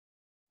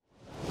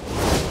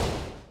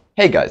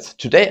Hey guys,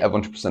 today I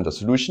want to present a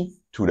solution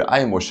to the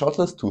IMO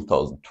Shortlist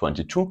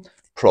 2022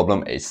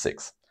 problem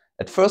A6.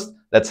 At first,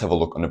 let's have a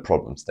look on the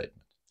problem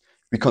statement.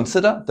 We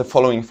consider the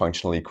following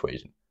functional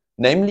equation,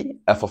 namely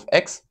f of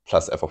x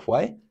plus f of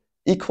y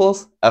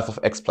equals f of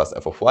x plus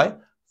f of y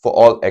for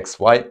all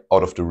xy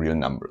out of the real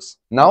numbers.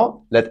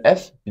 Now, let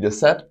f be the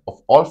set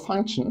of all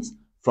functions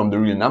from the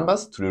real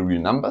numbers to the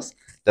real numbers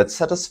that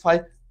satisfy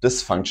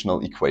this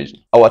functional equation.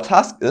 Our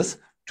task is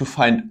to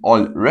find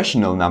all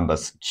rational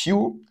numbers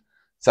q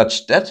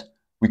such that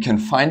we can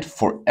find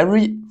for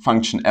every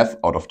function f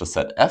out of the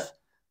set f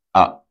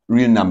a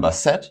real number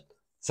set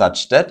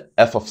such that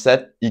f of z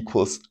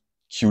equals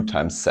q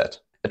times z.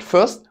 At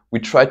first, we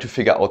try to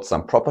figure out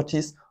some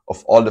properties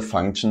of all the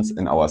functions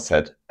in our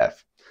set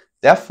f.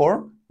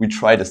 Therefore, we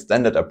try the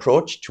standard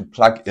approach to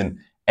plug in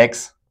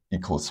x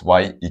equals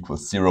y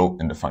equals 0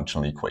 in the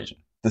functional equation.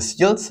 This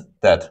yields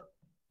that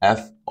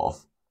f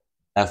of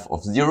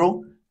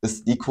 0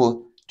 is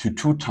equal to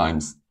 2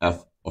 times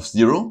f of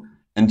 0.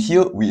 And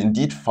here we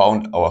indeed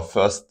found our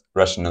first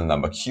rational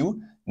number q,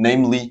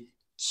 namely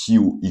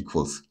q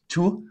equals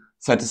 2,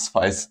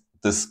 satisfies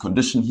this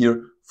condition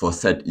here for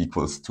z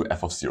equals to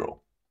f of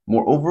 0.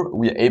 Moreover,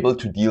 we are able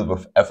to deal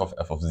with f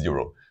of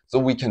 0, so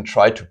we can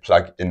try to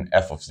plug in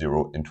f of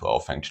 0 into our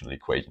functional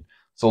equation.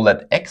 So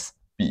let x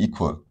be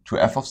equal to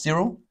f of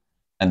 0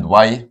 and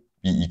y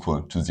be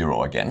equal to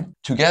 0 again,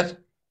 to get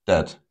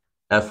that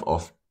f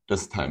of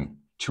this time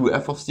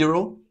 2f of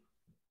 0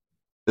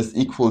 is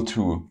equal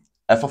to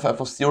f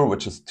of 0,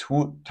 which is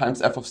 2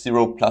 times f of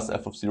 0 plus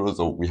f of 0,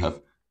 so we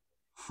have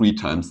 3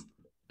 times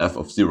f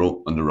of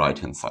 0 on the right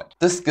hand side.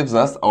 This gives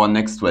us our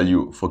next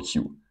value for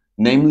q,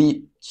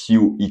 namely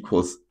q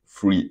equals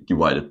 3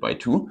 divided by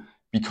 2,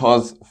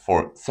 because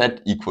for z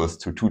equals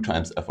to 2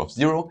 times f of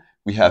 0,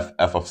 we have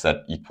f of z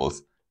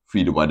equals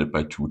 3 divided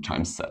by 2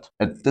 times z.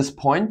 At this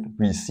point,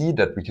 we see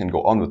that we can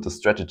go on with the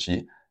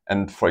strategy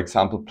and, for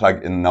example,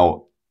 plug in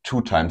now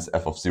 2 times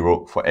f of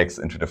 0 for x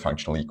into the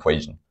functional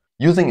equation.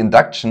 Using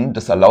induction,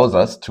 this allows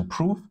us to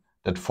prove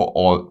that for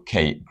all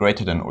k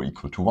greater than or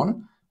equal to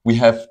 1, we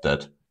have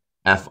that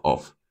f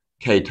of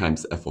k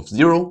times f of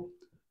 0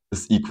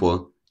 is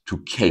equal to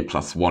k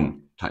plus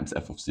 1 times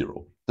f of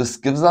 0. This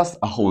gives us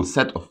a whole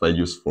set of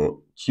values for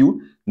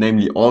q,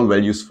 namely all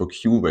values for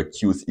q where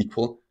q is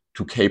equal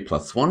to k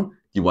plus 1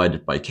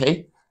 divided by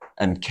k,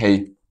 and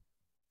k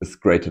is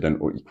greater than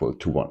or equal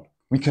to 1.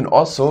 We can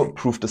also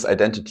prove this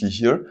identity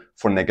here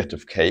for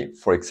negative k,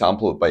 for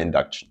example by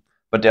induction.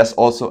 But there's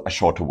also a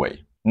shorter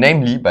way,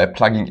 namely by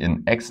plugging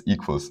in x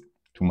equals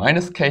to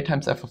minus k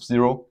times f of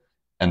 0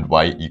 and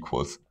y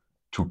equals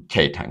to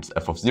k times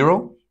f of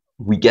 0.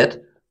 We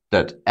get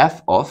that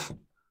f of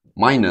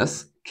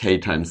minus k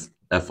times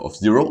f of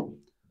 0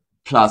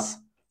 plus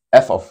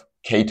f of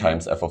k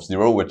times f of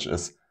 0, which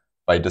is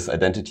by this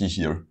identity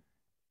here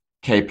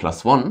k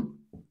plus 1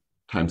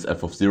 times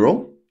f of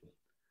 0,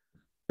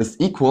 is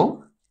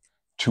equal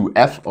to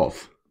f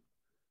of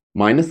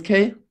minus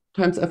k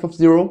times f of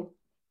 0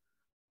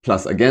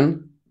 plus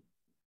again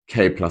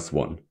k plus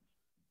 1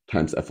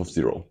 times f of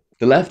 0.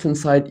 The left hand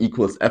side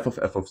equals f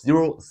of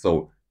 0,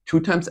 so 2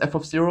 times f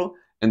of 0,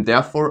 and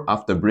therefore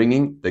after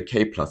bringing the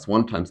k plus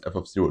 1 times f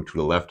of 0 to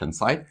the left hand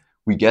side,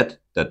 we get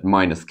that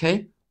minus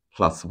k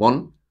plus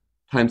 1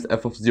 times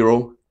f of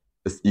 0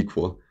 is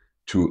equal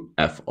to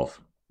f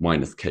of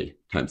minus k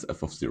times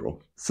f of 0.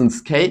 Since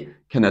k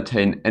can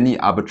attain any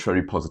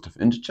arbitrary positive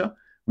integer,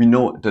 we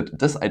know that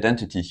this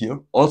identity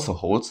here also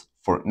holds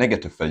for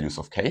negative values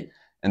of k,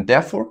 and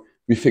therefore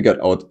we figured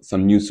out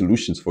some new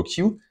solutions for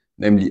q,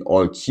 namely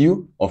all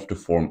q of the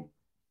form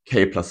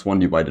k plus 1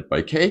 divided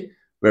by k,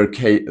 where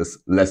k is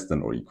less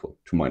than or equal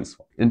to minus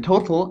 1. In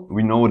total,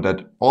 we know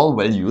that all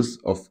values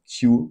of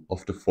q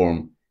of the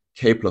form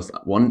k plus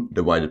 1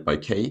 divided by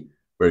k,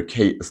 where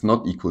k is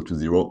not equal to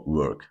 0,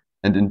 work.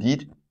 And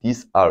indeed,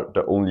 these are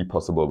the only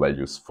possible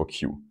values for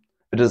q.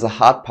 It is a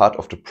hard part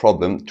of the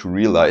problem to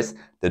realize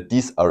that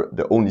these are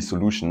the only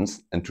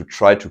solutions and to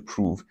try to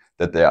prove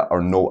that there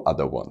are no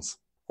other ones.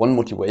 One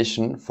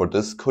motivation for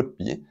this could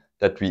be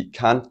that we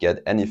can't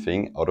get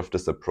anything out of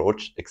this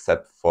approach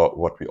except for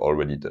what we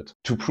already did.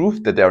 To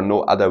prove that there are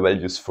no other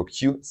values for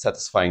q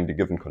satisfying the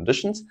given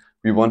conditions,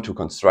 we want to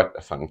construct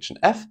a function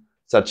f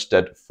such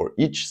that for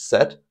each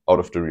set out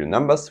of the real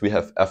numbers, we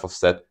have f of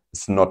z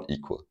is not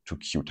equal to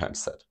q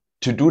times z.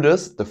 To do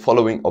this, the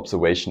following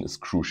observation is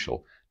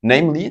crucial,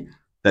 namely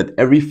that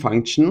every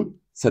function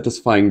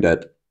satisfying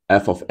that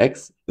f of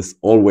x is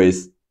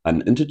always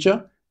an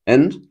integer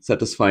and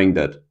satisfying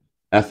that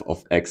f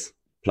of x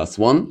plus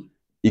 1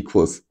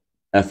 equals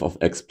f of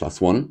x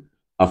plus 1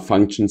 are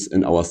functions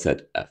in our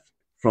set f.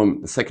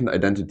 From the second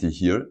identity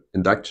here,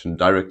 induction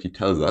directly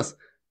tells us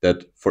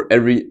that for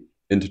every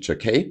integer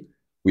k,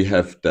 we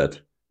have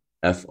that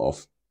f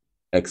of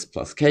x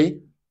plus k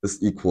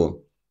is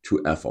equal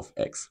to f of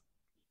x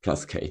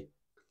plus k.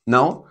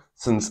 Now,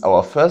 since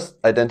our first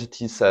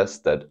identity says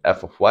that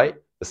f of y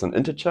is an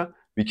integer,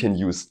 we can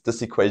use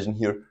this equation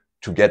here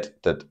to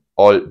get that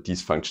all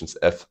these functions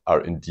f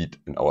are indeed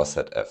in our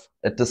set f.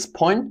 At this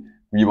point,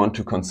 we want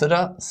to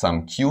consider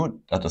some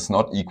q that is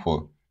not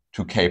equal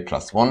to k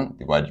plus 1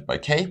 divided by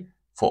k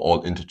for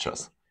all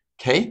integers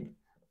k,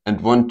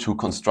 and want to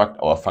construct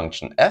our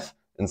function f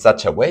in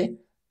such a way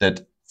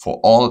that for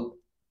all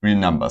real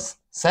numbers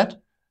z,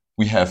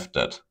 we have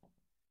that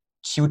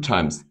q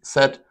times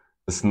z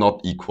is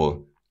not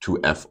equal to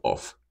f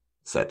of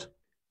z.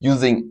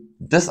 Using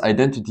this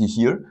identity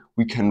here,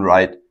 we can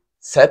write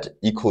z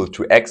equal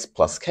to x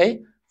plus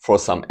k for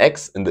some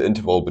x in the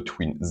interval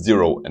between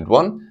 0 and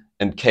 1,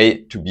 and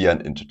k to be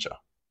an integer.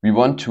 We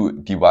want to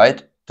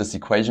divide this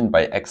equation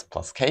by x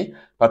plus k,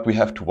 but we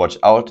have to watch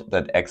out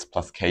that x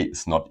plus k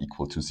is not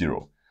equal to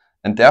 0.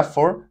 And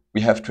therefore,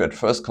 we have to at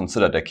first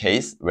consider the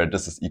case where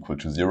this is equal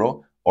to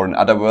 0, or in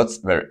other words,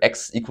 where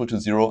x is equal to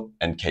 0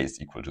 and k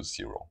is equal to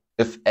 0.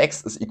 If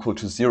x is equal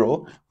to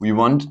 0, we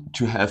want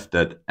to have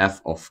that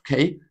f of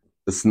k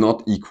is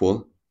not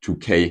equal to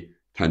k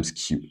times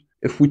q.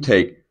 If we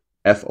take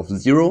f of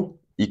 0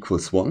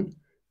 equals 1,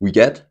 we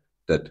get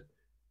that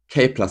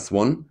k plus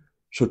 1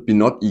 should be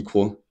not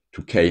equal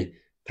to k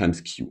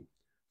times q.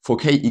 For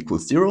k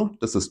equals 0,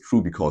 this is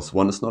true because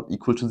 1 is not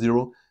equal to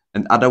 0,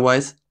 and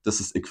otherwise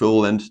this is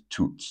equivalent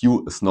to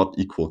q is not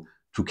equal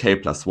to k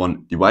plus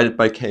 1 divided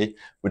by k,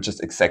 which is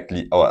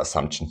exactly our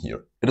assumption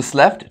here. It is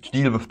left to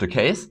deal with the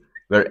case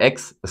where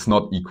x is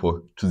not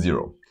equal to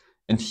 0.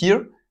 And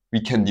here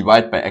we can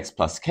divide by x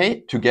plus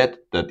k to get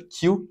that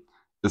q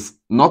is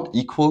not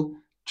equal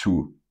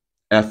to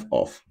f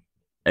of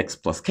x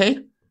plus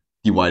k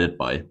divided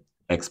by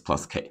x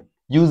plus k.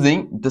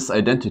 Using this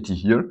identity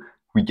here,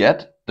 we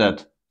get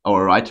that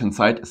our right-hand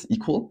side is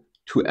equal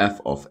to f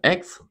of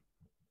x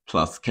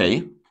plus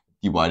k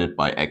divided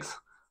by x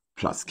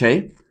plus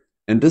k.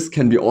 And this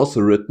can be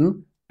also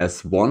written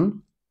as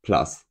 1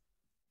 plus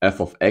f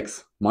of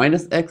x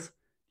minus x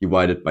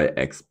divided by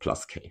x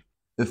plus k.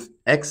 If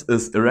x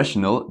is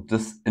irrational,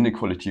 this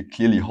inequality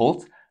clearly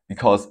holds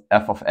because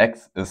f of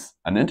x is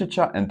an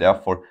integer and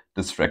therefore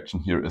this fraction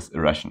here is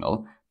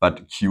irrational,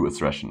 but q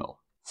is rational.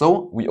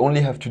 So we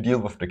only have to deal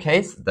with the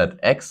case that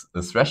x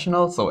is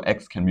rational, so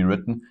x can be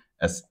written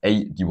as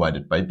a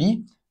divided by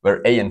b,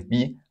 where a and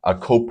b are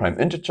co-prime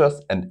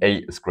integers and a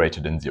is greater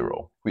than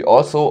 0. We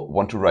also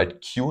want to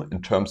write q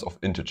in terms of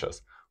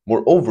integers.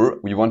 Moreover,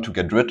 we want to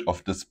get rid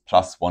of this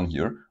plus 1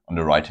 here on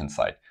the right-hand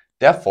side.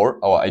 Therefore,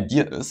 our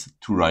idea is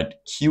to write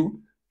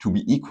q to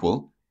be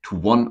equal to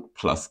 1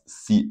 plus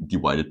c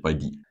divided by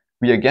d.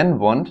 We again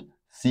want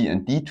c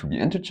and d to be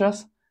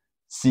integers,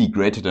 c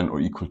greater than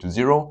or equal to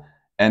 0,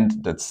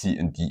 and that c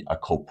and d are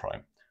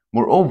co-prime.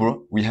 Moreover,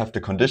 we have the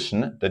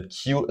condition that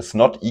q is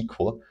not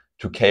equal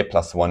to k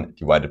plus 1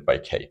 divided by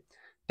k.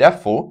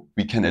 Therefore,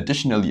 we can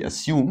additionally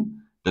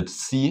assume that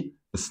c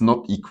is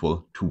not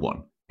equal to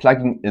 1.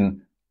 Plugging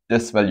in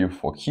this value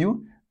for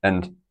q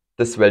and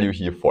this value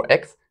here for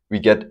x, we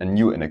get a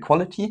new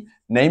inequality,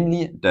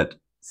 namely that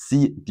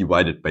c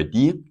divided by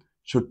d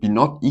should be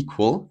not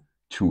equal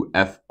to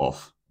f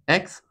of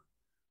x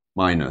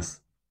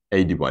minus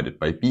a divided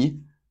by b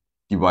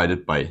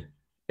divided by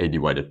a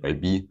divided by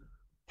b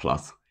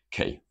plus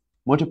k.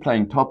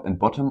 Multiplying top and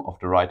bottom of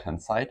the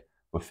right-hand side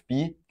with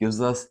b gives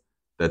us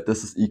that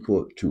this is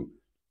equal to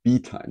b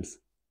times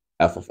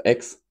f of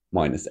x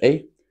minus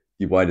a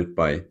divided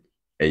by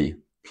a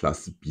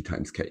plus b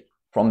times k.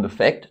 From the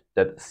fact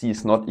that c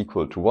is not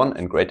equal to 1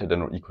 and greater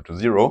than or equal to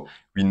 0,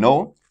 we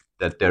know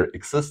that there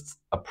exists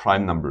a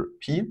prime number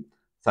p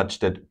such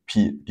that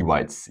p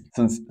divides c.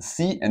 Since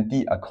c and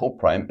d are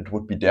co-prime, it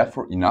would be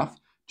therefore enough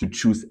to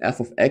choose f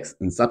of x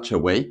in such a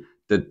way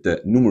that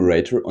the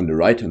numerator on the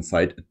right-hand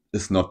side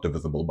is not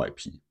divisible by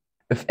p.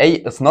 If a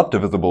is not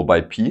divisible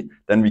by p,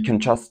 then we can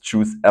just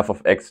choose f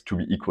of x to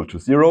be equal to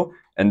 0,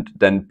 and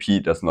then p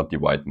does not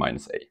divide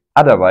minus a.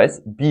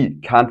 Otherwise, b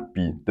can't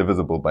be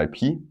divisible by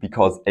p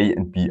because a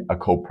and b are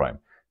co-prime.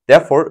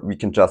 Therefore, we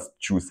can just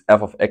choose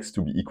f of x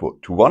to be equal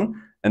to 1,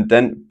 and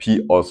then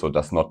p also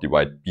does not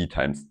divide b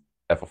times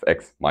f of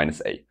x minus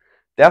a.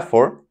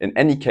 Therefore, in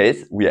any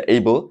case, we are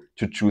able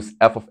to choose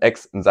f of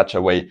x in such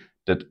a way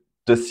that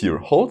this here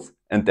holds,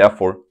 and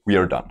therefore we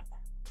are done.